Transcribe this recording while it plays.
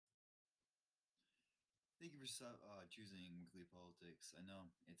Thank you for choosing Weekly Politics. I know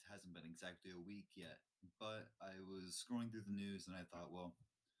it hasn't been exactly a week yet, but I was scrolling through the news and I thought, well,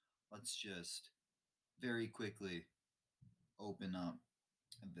 let's just very quickly open up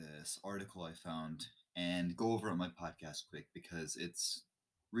this article I found and go over it on my podcast quick because it's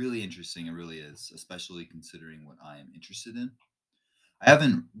really interesting. It really is, especially considering what I am interested in. I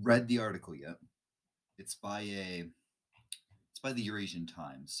haven't read the article yet. It's by a it's by the Eurasian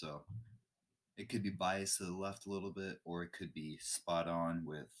Times, so it could be biased to the left a little bit, or it could be spot on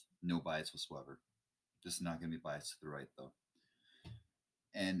with no bias whatsoever. Just not going to be biased to the right, though.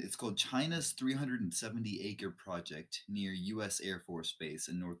 And it's called China's 370-acre project near U.S. Air Force Base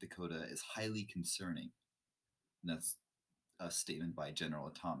in North Dakota is highly concerning. And that's a statement by General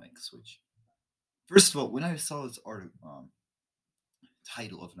Atomics, which, first of all, when I saw this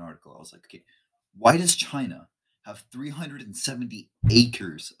title of an article, I was like, okay, why does China have 370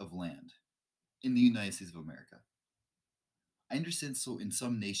 acres of land in the United States of America? I understand. So in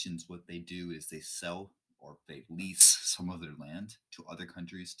some nations, what they do is they sell or they lease some of their land to other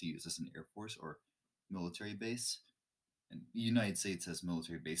countries to use as an air force or military base. And the United States has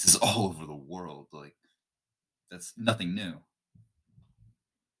military bases all over the world. Like that's nothing new.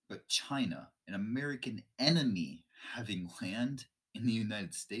 But China, an American enemy, having land in the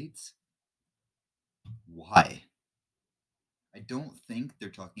United States, why? I don't think they're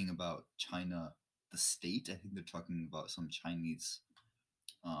talking about China, the state. I think they're talking about some Chinese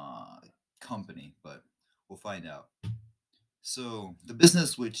uh, company, but we'll find out. So the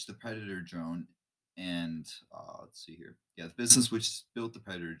business which the Predator drone and let's see here. Yeah, the business which built the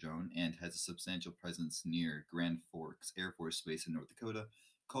Predator drone and has a substantial presence near Grand Forks Air Force Base in North Dakota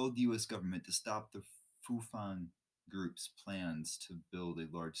called the U.S. government to stop the Fufang Group's plans to build a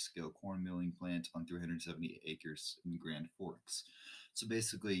large-scale corn milling plant on 370 acres in Grand Forks. So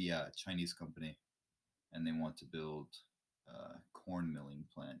basically, yeah, Chinese company, and they want to build a corn milling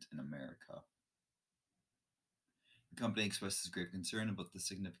plant in America. The company expresses grave concern about the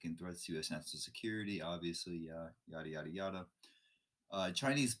significant threats to U.S. national security. Obviously, yada yada yada.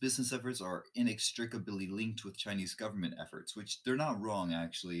 Chinese business efforts are inextricably linked with Chinese government efforts, which they're not wrong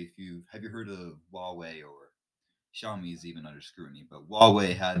actually. If you have you heard of Huawei or Xiaomi is even under scrutiny, but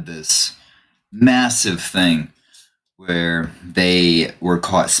Huawei had this massive thing where they were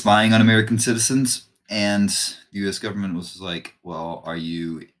caught spying on American citizens, and the U.S. government was like, "Well, are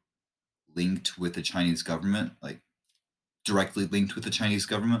you linked with the Chinese government? Like directly linked with the Chinese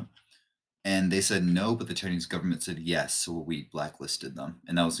government?" And they said no, but the Chinese government said yes, so we blacklisted them.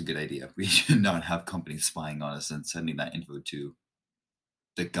 And that was a good idea. We should not have companies spying on us and sending that info to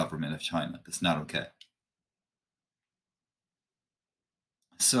the government of China. That's not okay.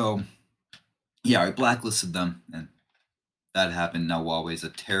 So, yeah, I blacklisted them, and that happened. Now Huawei's a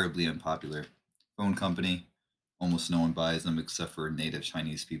terribly unpopular phone company. Almost no one buys them except for native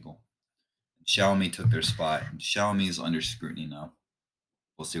Chinese people. Xiaomi took their spot. Xiaomi is under scrutiny now.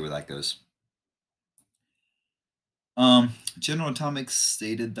 We'll see where that goes. General Atomics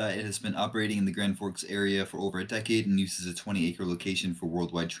stated that it has been operating in the Grand Forks area for over a decade and uses a 20-acre location for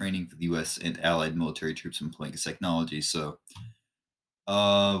worldwide training for the U.S. and allied military troops employing its technology. So,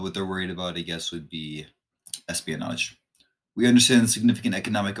 what they're worried about, I guess, would be espionage. We understand the significant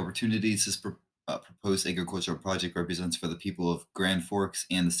economic opportunities this proposed agricultural project represents for the people of Grand Forks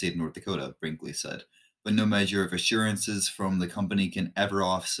and the state of North Dakota, Brinkley said. But no measure of assurances from the company can ever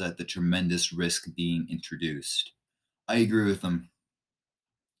offset the tremendous risk being introduced. I agree with them.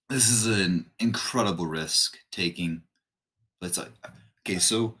 This is an incredible risk taking. Let's okay.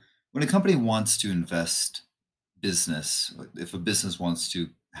 So when a company wants to invest business, like if a business wants to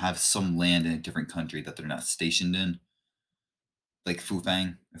have some land in a different country that they're not stationed in, like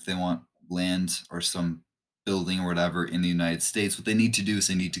Fufang, if they want land or some building or whatever in the United States, what they need to do is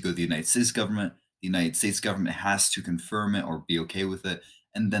they need to go to the United States government. The United States government has to confirm it or be okay with it.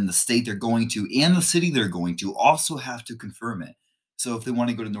 And then the state they're going to and the city they're going to also have to confirm it. So if they want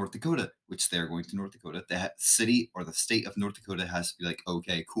to go to North Dakota, which they're going to North Dakota, the city or the state of North Dakota has to be like,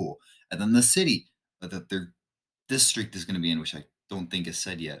 okay, cool. And then the city that their district is going to be in, which I don't think is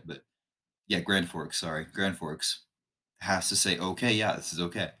said yet, but yeah, Grand Forks, sorry, Grand Forks has to say, okay, yeah, this is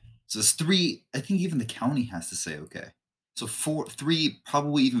okay. So it's three. I think even the county has to say okay. So four, three,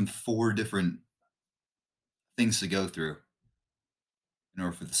 probably even four different things to go through in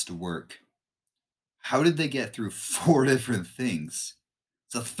order for this to work. How did they get through four different things?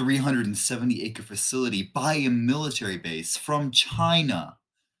 It's a 370-acre facility by a military base from China.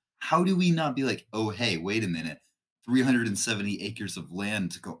 How do we not be like, oh, hey, wait a minute, 370 acres of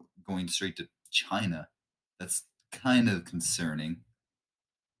land going straight to China? That's kind of concerning.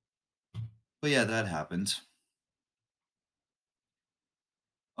 But yeah, that happened.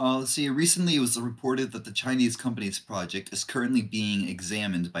 Let's see. Recently, it was reported that the Chinese company's project is currently being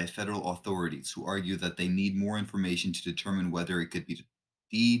examined by federal authorities, who argue that they need more information to determine whether it could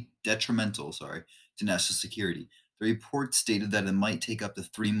be detrimental, to national security. The report stated that it might take up to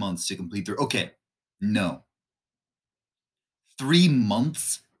 3 months to complete their. Okay, no, 3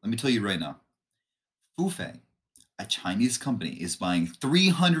 months. Let me tell you right now, Fufeng, a Chinese company, is buying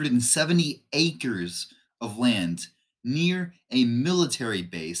 370 acres of land near a military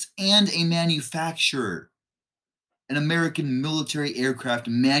base and a manufacturer, an American military aircraft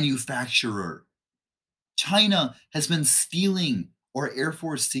manufacturer. China has been stealing our Air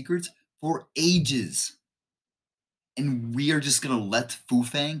Force secrets for ages. And we are just going to let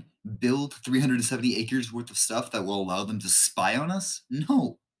Fufang build 370 acres worth of stuff that will allow them to spy on us?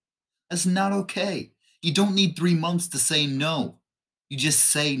 No, that's not okay. You don't need 3 months to say no. You just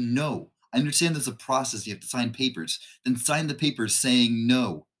say no. I understand there's a process. You have to sign papers. Then sign the papers saying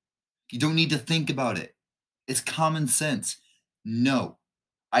no. You don't need to think about it. It's common sense. No.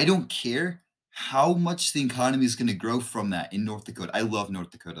 I don't care how much the economy is going to grow from that in North Dakota. I love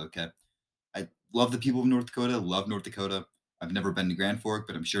North Dakota, okay? I love the people of North Dakota, love North Dakota. I've never been to Grand Fork,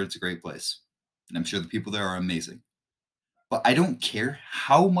 but I'm sure it's a great place. And I'm sure the people there are amazing. But I don't care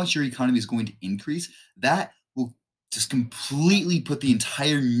how much your economy is going to increase. That will just completely put the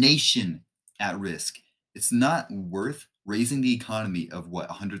entire nation at risk. It's not worth raising the economy of what,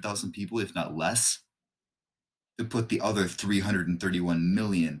 100,000 people, if not less, to put the other 331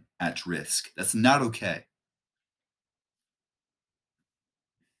 million at risk. That's not okay.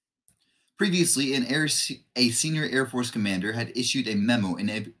 Previously, a senior Air Force commander had issued a memo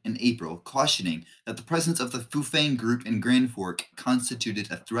in April cautioning that the presence of the Fufang group in Grand Fork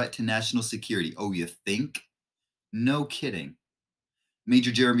constituted a threat to national security. Oh, you think? No kidding.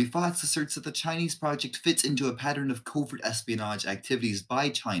 Major Jeremy Fox asserts that the Chinese project fits into a pattern of covert espionage activities by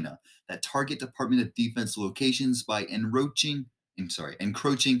China that target Department of Defense locations by encroaching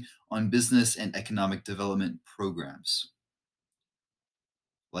on business and economic development programs.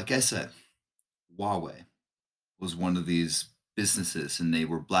 Like I said, Huawei was one of these businesses and they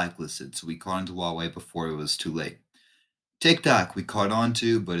were blacklisted. So we caught on to Huawei before it was too late. TikTok we caught on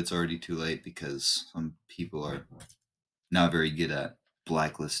to, but it's already too late because some people are not very good at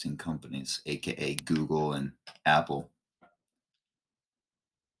blacklisting companies, aka Google and Apple.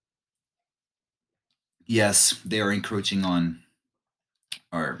 Yes, they are encroaching on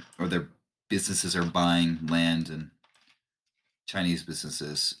or their businesses are buying land and Chinese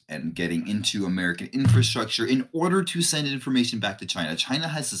businesses and getting into American infrastructure in order to send information back to China. China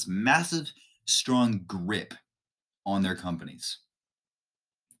has this massive, strong grip on their companies.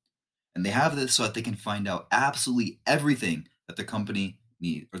 And they have this so that they can find out absolutely everything that the company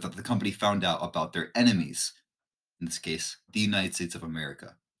need or that the company found out about their enemies, in this case, the United States of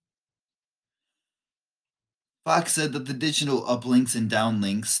America. Fox said that the digital uplinks and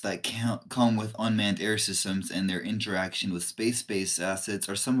downlinks that come with unmanned air systems and their interaction with space based assets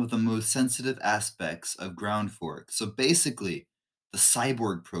are some of the most sensitive aspects of ground fork. So basically, the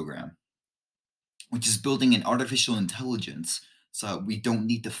cyborg program, which is building an artificial intelligence so we don't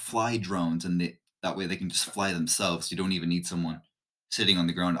need to fly drones and that way they can just fly themselves. You don't even need someone sitting on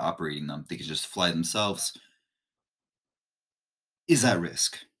the ground operating them, they can just fly themselves, is at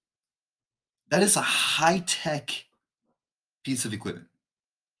risk. That is a high tech piece of equipment.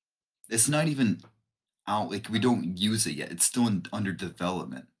 It's not even out, like we don't use it yet. It's still under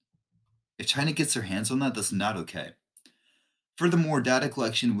development. If China gets their hands on that, that's not okay. Furthermore, data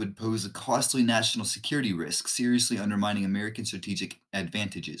collection would pose a costly national security risk, seriously undermining American strategic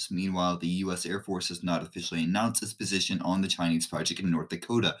advantages. Meanwhile, the U.S. Air Force has not officially announced its position on the Chinese project in North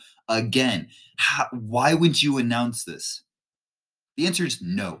Dakota. Again, why would you announce this? The answer is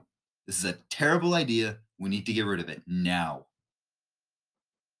no. This is a terrible idea. We need to get rid of it now.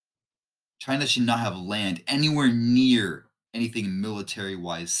 China should not have land anywhere near anything military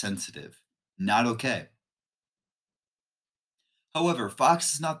wise sensitive. Not okay. However,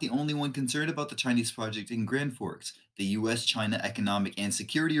 Fox is not the only one concerned about the Chinese project in Grand Forks. The U.S. China Economic and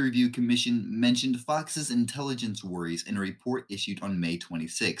Security Review Commission mentioned Fox's intelligence worries in a report issued on May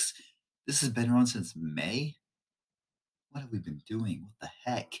 26. This has been around since May? What have we been doing? What the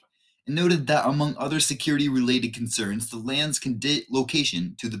heck? And noted that among other security related concerns, the land's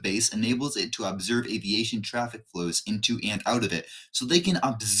location to the base enables it to observe aviation traffic flows into and out of it. So they can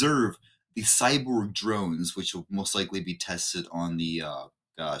observe the cyborg drones, which will most likely be tested on the,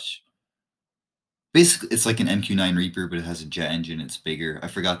 gosh. Basically, it's like an MQ-9 Reaper, but it has a jet engine. It's bigger. I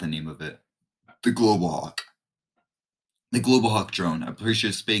forgot the name of it. The Global Hawk. The Global Hawk drone, I'm pretty sure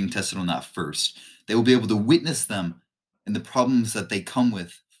it's being tested on that first. They will be able to witness them and the problems that they come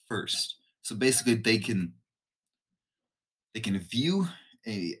with first. So basically, they can view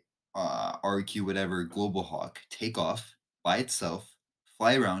a RQ whatever Global Hawk take off by itself,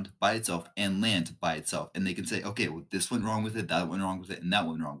 fly around by itself, and land by itself, and they can say, okay, well, this went wrong with it, that went wrong with it, and that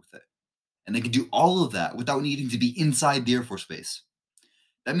went wrong with it, and they can do all of that without needing to be inside the Air Force Base.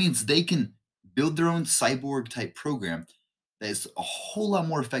 That means they can build their own cyborg type program that is a whole lot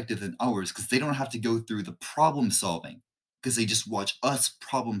more effective than ours because they don't have to go through the problem solving because they just watch us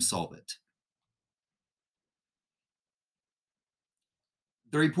problem solve it.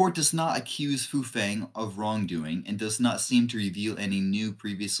 The report does not accuse Fu Feng of wrongdoing and does not seem to reveal any new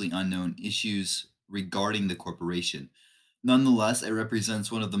previously unknown issues regarding the corporation. Nonetheless, it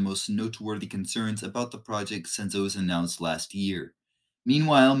represents one of the most noteworthy concerns about the project since it was announced last year.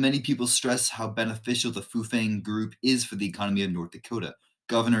 Meanwhile, many people stress how beneficial the Fufang Group is for the economy of North Dakota.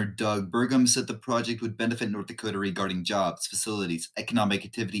 Governor Doug Burgum said the project would benefit North Dakota regarding jobs, facilities, economic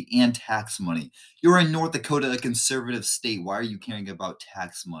activity, and tax money. You're in North Dakota, a conservative state. Why are you caring about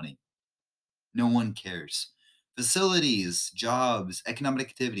tax money? No one cares. Facilities, jobs, economic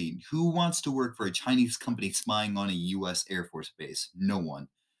activity. Who wants to work for a Chinese company spying on a US Air Force base? No one.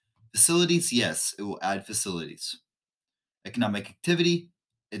 Facilities, yes, it will add facilities. Economic activity,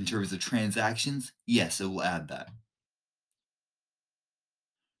 in terms of transactions, yes, it will add that.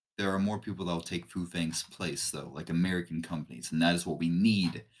 There are more people that will take Fu Fang's place, though, like American companies, and that is what we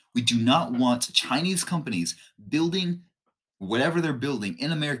need. We do not want Chinese companies building whatever they're building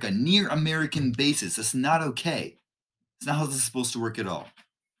in America near American bases. That's not okay. It's not how this is supposed to work at all.